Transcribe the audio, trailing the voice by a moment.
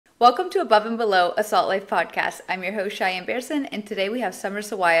Welcome to Above and Below, a Salt Life podcast. I'm your host, Cheyenne Bearson, and today we have Summer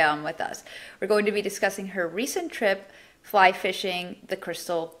Sawaya on with us. We're going to be discussing her recent trip fly fishing the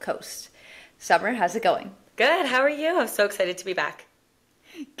Crystal Coast. Summer, how's it going? Good. How are you? I'm so excited to be back.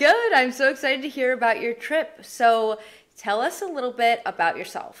 Good. I'm so excited to hear about your trip. So tell us a little bit about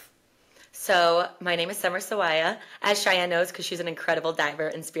yourself. So, my name is Summer Sawaya, as Cheyenne knows, because she's an incredible diver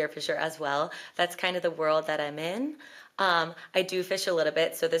and spearfisher as well. That's kind of the world that I'm in. I do fish a little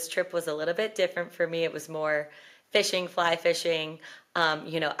bit, so this trip was a little bit different for me. It was more fishing, fly fishing,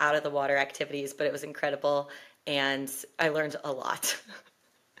 out of the water activities, but it was incredible, and I learned a lot.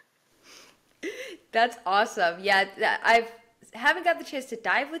 That's awesome. Yeah, I haven't got the chance to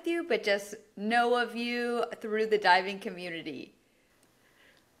dive with you, but just know of you through the diving community.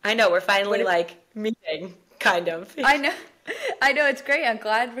 I know, we're finally What meeting, kind of. I know. I know it's great. I'm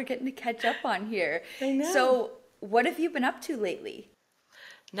glad we're getting to catch up on here. I know. So, what have you been up to lately?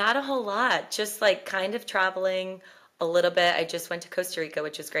 Not a whole lot, just kind of traveling a little bit. I just went to Costa Rica,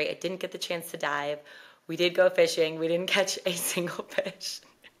 which was great. I didn't get the chance to dive. We did go fishing. We didn't catch a single fish.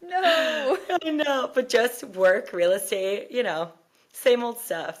 No. I know, but just work, real estate, same old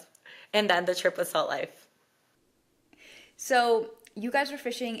stuff. And then the trip with Salt Life. So, you guys were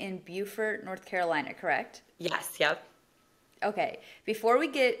fishing in Beaufort, North Carolina, correct? Yes, yep. Okay. Before we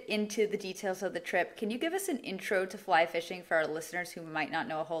get into the details of the trip, can you give us an intro to fly fishing for our listeners who might not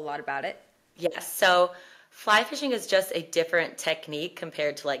know a whole lot about it? Yes, so fly fishing is just a different technique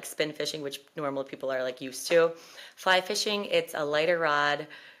compared to spin fishing, which normal people are used to. Fly fishing, it's a lighter rod.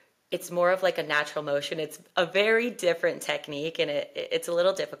 It's more of a natural motion. It's a very different technique, and it's a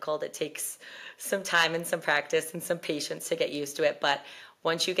little difficult. It takes some time and some practice and some patience to get used to it. But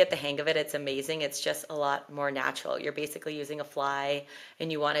once you get the hang of it, it's amazing. It's just a lot more natural. You're basically using a fly,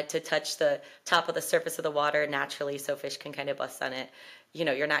 and you want it to touch the top of the surface of the water naturally so fish can kind of bust on it.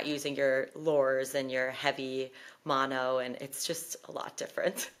 You're not using your lures and your heavy mono, and it's just a lot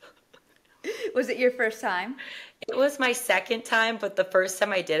different. Was it your first time? It was my second time, but the first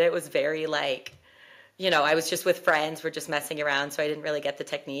time I did it was very I was just with friends. We're just messing around, so I didn't really get the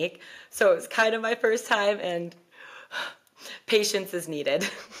technique. So it was kind of my first time, and patience is needed.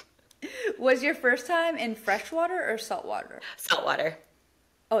 Was your first time in freshwater or saltwater? Saltwater.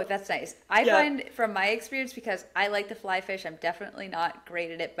 Oh, that's nice. I Yeah. find from my experience, because I like to fly fish, I'm definitely not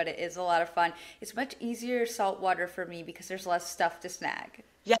great at it, but it is a lot of fun. It's much easier saltwater for me because there's less stuff to snag.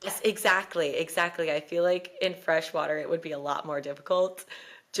 Yes, exactly, exactly. I feel like in freshwater it would be a lot more difficult.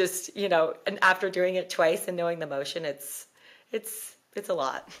 Just, and after doing it twice and knowing the motion, it's a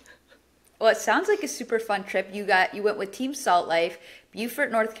lot. Well, it sounds like a super fun trip. You went with Team Salt Life,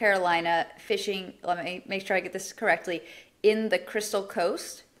 Beaufort, North Carolina, fishing, let me make sure I get this correctly, in the Crystal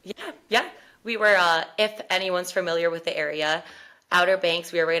Coast. Yeah, yeah. We were, if anyone's familiar with the area, Outer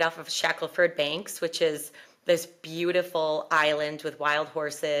Banks, we were right off of Shackleford Banks, which is this beautiful island with wild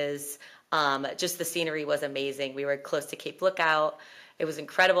horses. Just the scenery was amazing. We were close to Cape Lookout. It was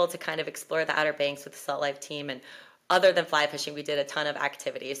incredible to kind of explore the Outer Banks with the Salt Life team. And other than fly fishing, we did a ton of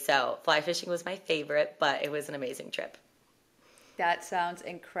activities. So fly fishing was my favorite, but it was an amazing trip. That sounds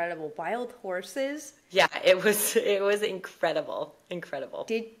incredible. Wild horses? Yeah, it was incredible, incredible.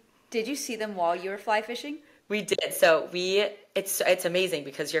 Did you see them while you were fly fishing? We did. So it's amazing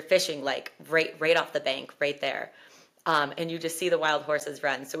because you're fishing right off the bank, right there. And you just see the wild horses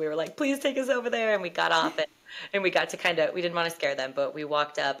run. So we were like, please take us over there. And we got off and we got to we didn't want to scare them, but we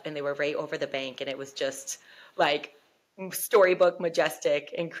walked up and they were right over the bank. And it was just storybook,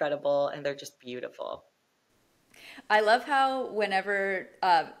 majestic, incredible. And they're just beautiful. I love how whenever,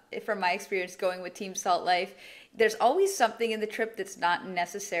 from my experience going with Team Salt Life, there's always something in the trip that's not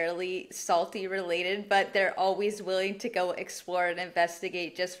necessarily salty related, but they're always willing to go explore and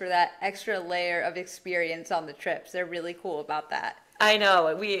investigate just for that extra layer of experience on the trips. They're really cool about that. I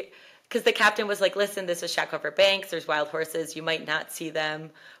know. Because the captain was like, listen, this is Shackleford Banks. There's wild horses. You might not see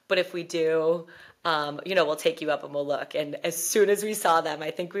them, but if we do, we'll take you up and we'll look. And as soon as we saw them,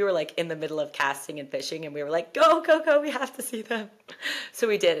 I think we were in the middle of casting and fishing, and we were like, go, go, go. We have to see them. So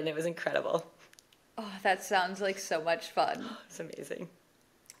we did, and it was incredible. Oh, that sounds like so much fun. It's amazing.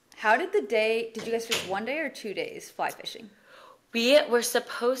 Did you guys fish 1 day or 2 days fly fishing? We were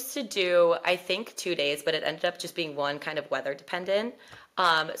supposed to do, I think, 2 days, but it ended up just being one, kind of weather dependent.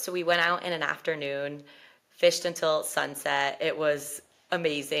 So we went out in an afternoon, fished until sunset. It was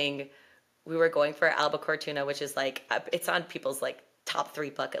amazing. We were going for Albacore Tuna, which is it's on people's top 3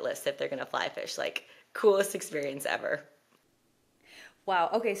 bucket list if they're going to fly fish. Coolest experience ever.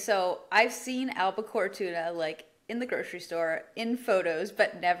 Wow. Okay, so I've seen albacore tuna in the grocery store in photos,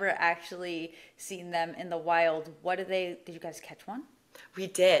 but never actually seen them in the wild. Did you guys catch one? We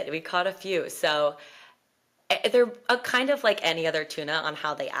did. We caught a few. So they're a kind of like any other tuna on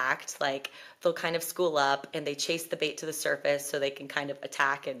how they act. Like they'll kind of school up and they chase the bait to the surface so they can kind of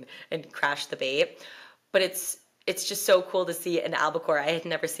attack and crash the bait. But it's just so cool to see an albacore. I had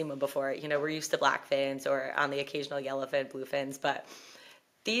never seen one before. You know, we're used to black fins or on the occasional yellowfin, bluefins, but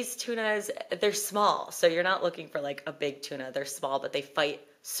these tunas, they're small. So you're not looking for like a big tuna. They're small, but they fight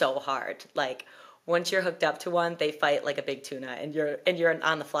so hard. Like once you're hooked up to one, they fight like a big tuna, and you're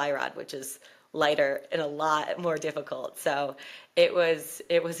on the fly rod, which is lighter and a lot more difficult. So it was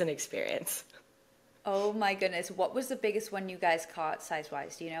an experience. Oh my goodness. What was the biggest one you guys caught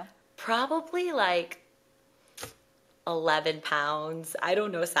size-wise? Do you know? Probably like 11 pounds. I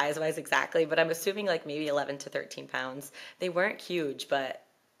don't know size wise exactly, but I'm assuming like maybe 11 to 13 pounds. They weren't huge, but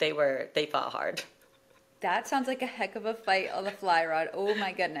they fought hard. That sounds like a heck of a fight on the fly rod. Oh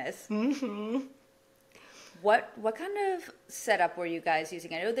my goodness. What kind of setup were you guys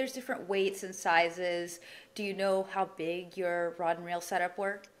using? I know there's different weights and sizes. Do you know how big your rod and reel setup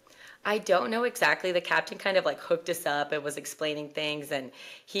were? I don't know exactly. The captain kind of like hooked us up and was explaining things, and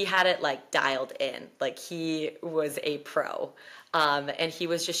he had it like dialed in. Like he was a pro. And he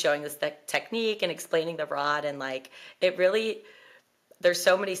was just showing us the technique and explaining the rod, and like it really, there's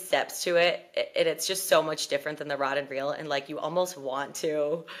so many steps to it, and it's just so much different than the rod and reel. And like you almost want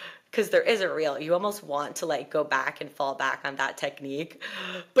to, because there is a reel, you almost want to like go back and fall back on that technique,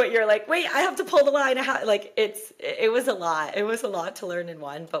 but you're like, wait, I have to pull the line. Like it was a lot to learn in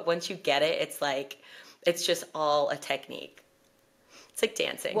one, but once you get it, it's like it's just all a technique. It's like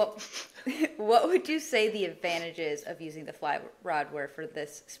dancing. What what would you say the advantages of using the fly rod were for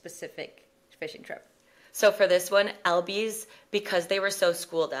this specific fishing trip? So for this one, LBs, because they were so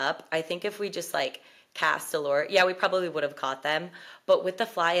schooled up, I think if we just like cast a lure, yeah, we probably would have caught them. But with the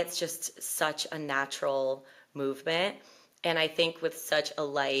fly, it's just such a natural movement. And I think with such a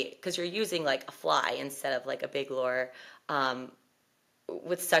light, because you're using like a fly instead of like a big lure, um,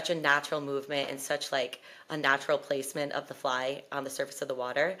 with such a natural movement and such like a natural placement of the fly on the surface of the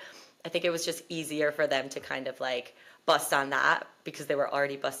water, I think it was just easier for them to kind of like bust on that because they were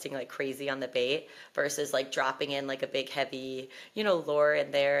already busting like crazy on the bait versus like dropping in like a big heavy, lure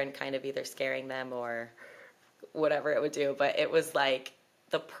in there and kind of either scaring them or whatever it would do. But it was like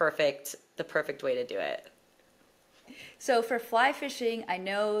the perfect way to do it. So for fly fishing, I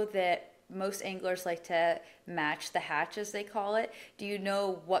know that most anglers like to match the hatch, as they call it. Do you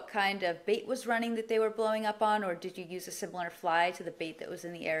know what kind of bait was running that they were blowing up on, or did you use a similar fly to the bait that was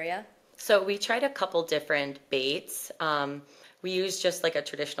in the area? So we tried a couple different baits. We used just like a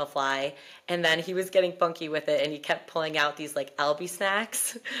traditional fly, and then he was getting funky with it, and he kept pulling out these like Albi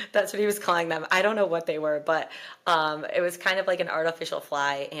snacks. That's what he was calling them. I don't know what they were, but it was kind of like an artificial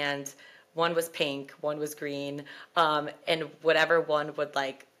fly, and one was pink, one was green, and whatever one would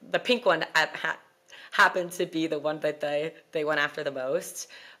like, the pink one happened to be the one that they went after the most,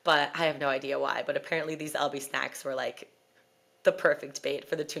 but I have no idea why. But apparently these Albi snacks were like the perfect bait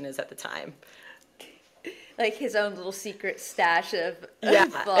for the tunas at the time. Like his own little secret stash of Yeah,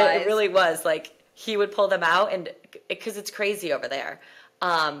 it flies. really was. Like he would pull them out, and because it's crazy over there,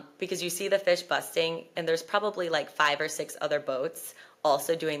 because you see the fish busting, and there's probably like 5 or 6 other boats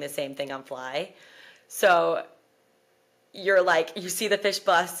also doing the same thing on fly. So you're like, you see the fish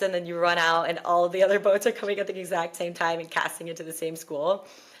bust, and then you run out, and all of the other boats are coming at the exact same time and casting into the same school,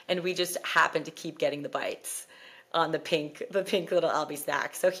 and we just happened to keep getting the bites on the pink little Albi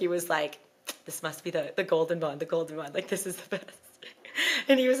snack. So he was like, this must be the golden one, the golden one. Like, this is the best.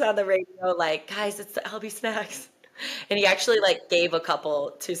 And he was on the radio like, guys, it's the Albi snacks. And he actually like gave a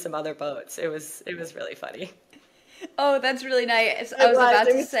couple to some other boats. It was really funny. Oh, that's really nice. I It was was. about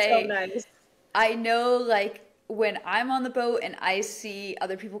It to was so say, nice. I know like when I'm on the boat and I see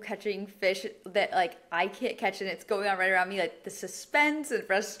other people catching fish that like I can't catch and it's going on right around me, like the suspense and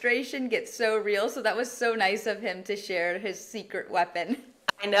frustration gets so real. So that was so nice of him to share his secret weapon.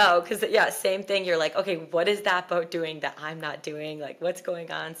 I know, because yeah, same thing. You're like, okay, what is that boat doing that I'm not doing? Like, what's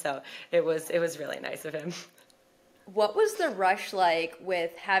going on? So it was really nice of him. What was the rush like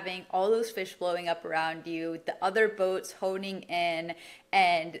with having all those fish blowing up around you, the other boats honing in,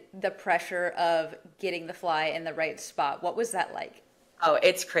 and the pressure of getting the fly in the right spot? What was that like? Oh,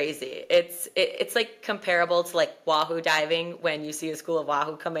 it's crazy. It's like comparable to like wahoo diving when you see a school of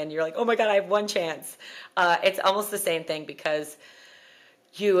wahoo come in. You're like, oh my God, I have one chance. It's almost the same thing because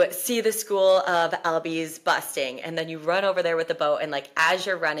you see the school of Albies busting, and then you run over there with the boat, and like as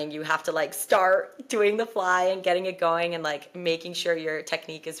you're running you have to like start doing the fly and getting it going and like making sure your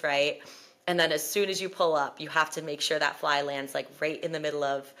technique is right, and then as soon as you pull up you have to make sure that fly lands like right in the middle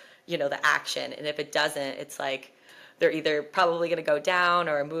of the action, and if it doesn't, it's like they're either probably going to go down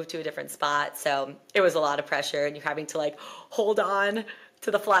or move to a different spot. So it was a lot of pressure, and you're having to like hold on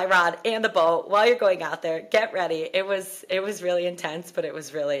to the fly rod and the boat while you're going out there. Get ready. It was really intense, but it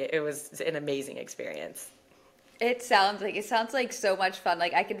was an amazing experience. It sounds like so much fun.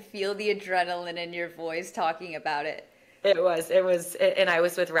 Like I can feel the adrenaline in your voice talking about it. And I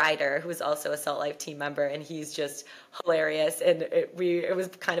was with Ryder, who's also a Salt Life team member, and he's just hilarious. And it was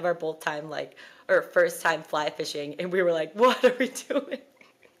kind of our both time, like, our first time fly fishing, and we were like, what are we doing?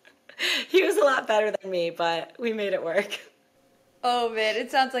 He was a lot better than me, but we made it work. Oh man,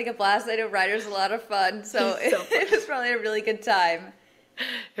 it sounds like a blast. I know Ryder's a lot of fun, so He's so fun. it was probably a really good time.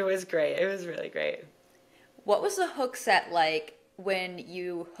 It was great. It was really great. What was the hook set like when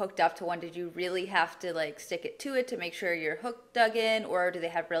you hooked up to one? Did you really have to like stick it to it to make sure your hook dug in, or do they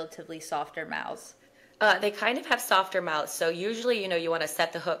have relatively softer mouths? They kind of have softer mouths, so usually, you want to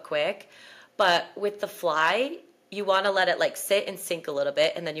set the hook quick, but with the fly, you want to let it like sit and sink a little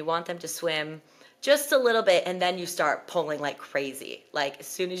bit, and then you want them to swim just a little bit, and then you start pulling like crazy. Like as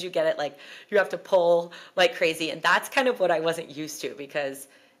soon as you get it, like you have to pull like crazy, and that's kind of what I wasn't used to because,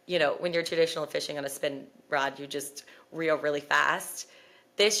 when you're traditional fishing on a spin rod, you just reel really fast.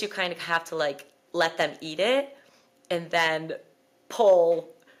 This, you kind of have to like let them eat it and then pull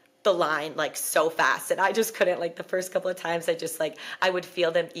the line like so fast, and I just couldn't. Like the first couple of times I just like I would feel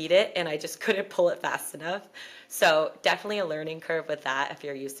them eat it and I just couldn't pull it fast enough. So definitely a learning curve with that if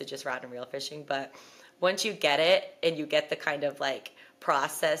you're used to just rod and reel fishing, but once you get it and you get the kind of like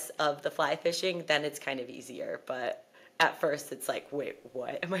process of the fly fishing, then it's kind of easier. But at first it's like, wait,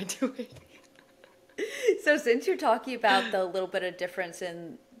 what am I doing? So since you're talking about the little bit of difference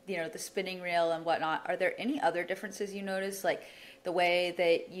in, the spinning reel and whatnot, are there any other differences you notice? Like the way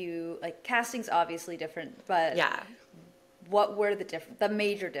that like casting's obviously different, but Yeah. what were the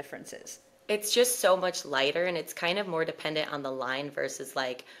major differences? It's just so much lighter, and it's kind of more dependent on the line versus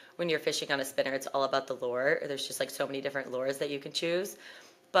like when you're fishing on a spinner, it's all about the lure. There's just like so many different lures that you can choose.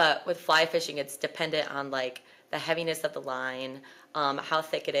 But with fly fishing, it's dependent on like the heaviness of the line, how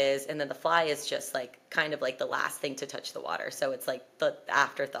thick it is, and then the fly is just like kind of like the last thing to touch the water. So it's like the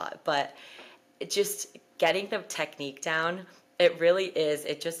afterthought. But it just getting the technique down, it really is.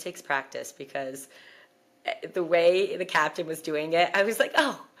 It just takes practice because the way the captain was doing it, I was like,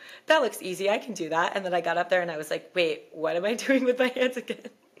 oh, that looks easy. I can do that. And then I got up there and I was like, wait, what am I doing with my hands again?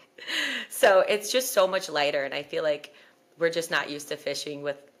 So it's just so much lighter. And I feel like we're just not used to fishing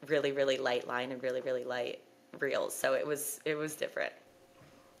with really, really light line and really, really light reels. So it was different.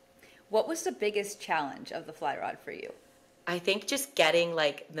 What was the biggest challenge of the fly rod for you? I think just getting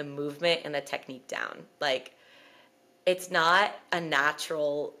like the movement and the technique down. Like it's not a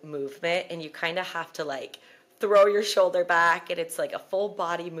natural movement, and you kind of have to like throw your shoulder back, and it's like a full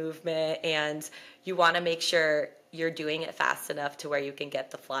body movement, and you want to make sure you're doing it fast enough to where you can get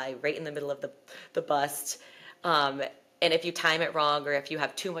the fly right in the middle of the bust. And if you time it wrong, or if you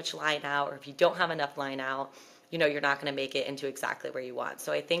have too much line out, or if you don't have enough line out, you're not going to make it into exactly where you want.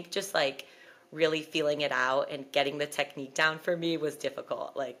 So I think just like really feeling it out and getting the technique down for me was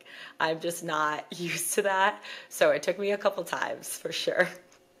difficult. Like I'm just not used to that. So it took me a couple times for sure.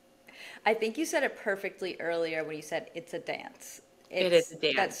 I think you said it perfectly earlier when you said it's a dance. It is a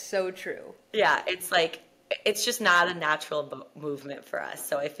That's dance. so true. Yeah, it's like it's just not a natural movement for us.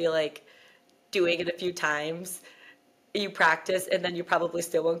 So I feel like doing it a few times, you practice and then you probably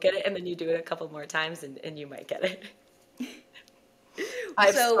still won't get it, and then you do it a couple more times and you might get it. I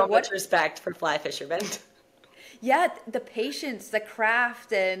have So so much what respect for fly fishermen. Yeah, the patience, the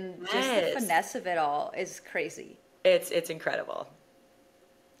craft, and just the Yes. finesse of it all is crazy. It's incredible.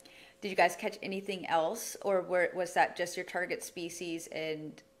 Did you guys catch anything else, or was that just your target species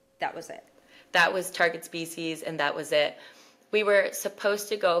and that was it? That was target species, and that was it. We were supposed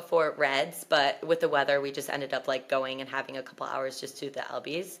to go for reds, but with the weather, we just ended up like going and having a couple hours just to the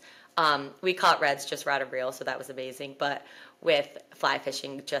Albies. We caught reds just rod and reel, so that was amazing. But with fly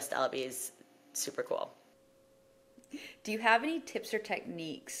fishing, just Albies, super cool. Do you have any tips or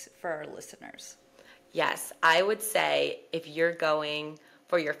techniques for our listeners? Yes, I would say if you're going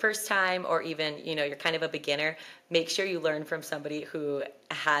for your first time, or even, you're kind of a beginner, make sure you learn from somebody who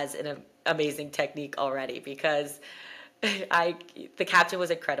has an amazing technique already, because the captain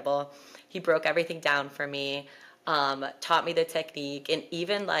was incredible. He broke everything down for me, taught me the technique, and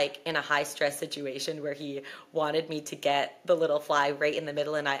even like in a high stress situation where he wanted me to get the little fly right in the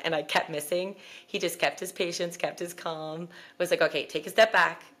middle, and I kept missing, he just kept his patience, kept his calm, was like, okay, take a step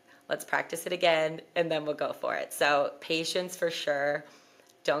back, let's practice it again, and then we'll go for it. So patience for sure.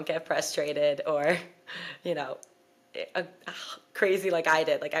 Don't get frustrated, or, you know, crazy like I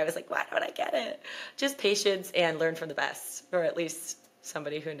did. Like I was like, why don't I get it? Just patience and learn from the best, or at least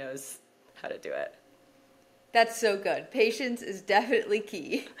somebody who knows how to do it. That's so good. Patience is definitely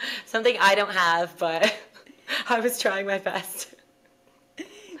key. Something I don't have, but I was trying my best.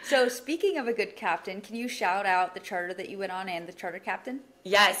 So speaking of a good captain, can you shout out the charter that you went on and the charter captain?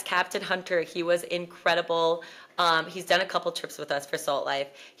 Yes, Captain Hunter. He was incredible. He's done a couple trips with us for Salt Life.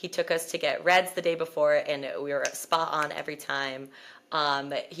 He took us to get reds the day before, and we were spot on every time.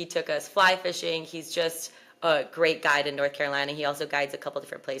 He took us fly fishing. He's just a great guide in North Carolina. He also guides a couple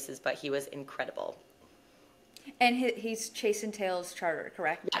different places, but he was incredible. And he's Chase and Tails charter,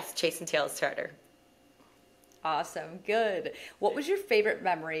 correct? Yes, Chase and Tails charter. Awesome. Good. What was your favorite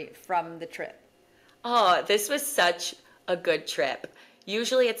memory from the trip? Oh, this was such a good trip.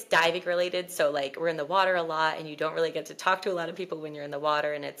 Usually it's diving related, so like we're in the water a lot and you don't really get to talk to a lot of people when you're in the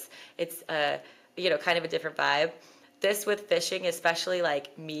water, and it's kind of a different vibe. This with fishing, especially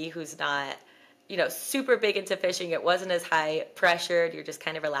like me who's not super big into fishing, it wasn't as high pressured. You're just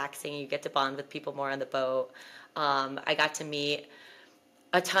kind of relaxing. You get to bond with people more on the boat. I got to meet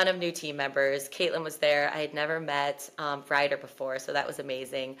a ton of new team members. Caitlin was there. I had never met Ryder before, so that was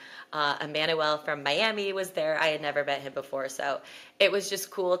amazing. Emmanuel from Miami was there. I had never met him before, so it was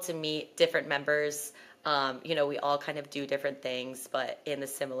just cool to meet different members. We all kind of do different things, but in the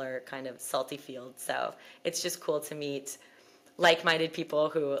similar kind of salty field. So it's just cool to meet like-minded people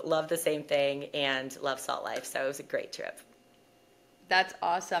who love the same thing and love Salt Life. So it was a great trip. That's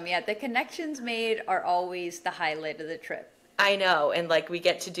awesome. Yeah, the connections made are always the highlight of the trip. I know, and like we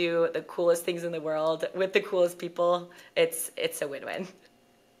get to do the coolest things in the world with the coolest people. It's a win-win.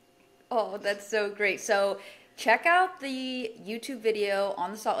 Oh, that's so great. So check out the YouTube video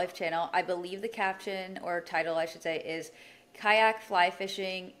on the Salt Life channel. I believe the caption or title, I should say, is Kayak Fly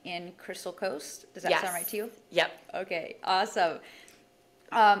Fishing in Crystal Coast. Does that sound right to you? Yep. Okay, awesome.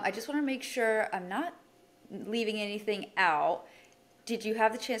 I just want to make sure I'm not leaving anything out. Did you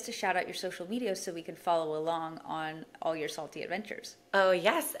have the chance to shout out your social media so we can follow along on all your salty adventures? Oh,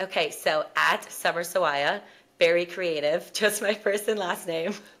 yes. Okay, so at Summer Sawaya, very creative, just my first and last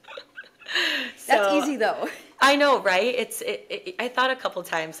name. That's easy though. I know, right? I thought a couple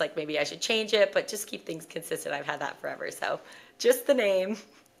times like maybe I should change it, but just keep things consistent. I've had that forever, so just the name.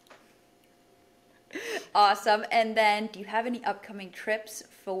 Awesome. And then do you have any upcoming trips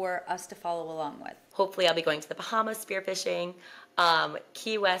for us to follow along with? Hopefully I'll be going to the Bahamas spearfishing,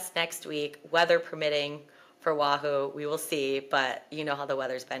 Key West next week, weather permitting for Wahoo. We will see, but you know how the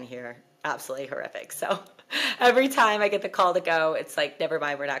weather's been here. Absolutely horrific. So every time I get the call to go, it's like, never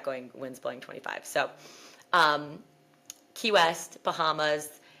mind, we're not going, wind's blowing 25. So Key West, Bahamas,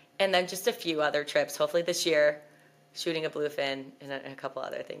 and then just a few other trips. Hopefully this year, shooting a bluefin and a couple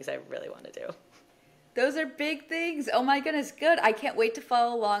other things I really want to do. Those are big things. Oh my goodness, good. I can't wait to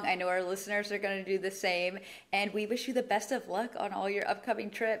follow along. I know our listeners are going to do the same. And we wish you the best of luck on all your upcoming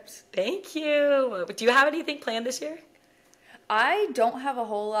trips. Thank you. Do you have anything planned this year? I don't have a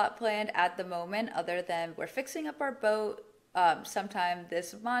whole lot planned at the moment other than we're fixing up our boat sometime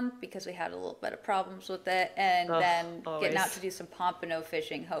this month because we had a little bit of problems with it. And then always getting out to do some pompano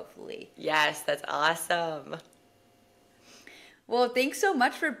fishing, hopefully. Yes, that's awesome. Well, thanks so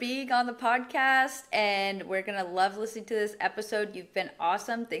much for being on the podcast, and we're going to love listening to this episode. You've been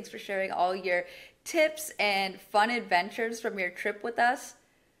awesome. Thanks for sharing all your tips and fun adventures from your trip with us.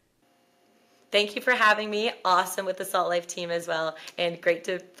 Thank you for having me. Awesome with the Salt Life team as well, and great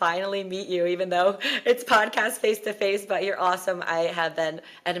to finally meet you, even though it's podcast face-to-face, but you're awesome. I have been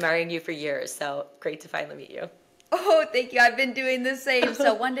admiring you for years, so great to finally meet you. Oh, thank you. I've been doing the same.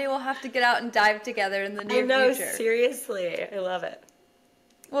 So one day we'll have to get out and dive together in the near future. I know, seriously. I love it.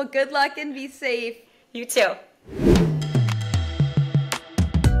 Well, good luck and be safe. You too.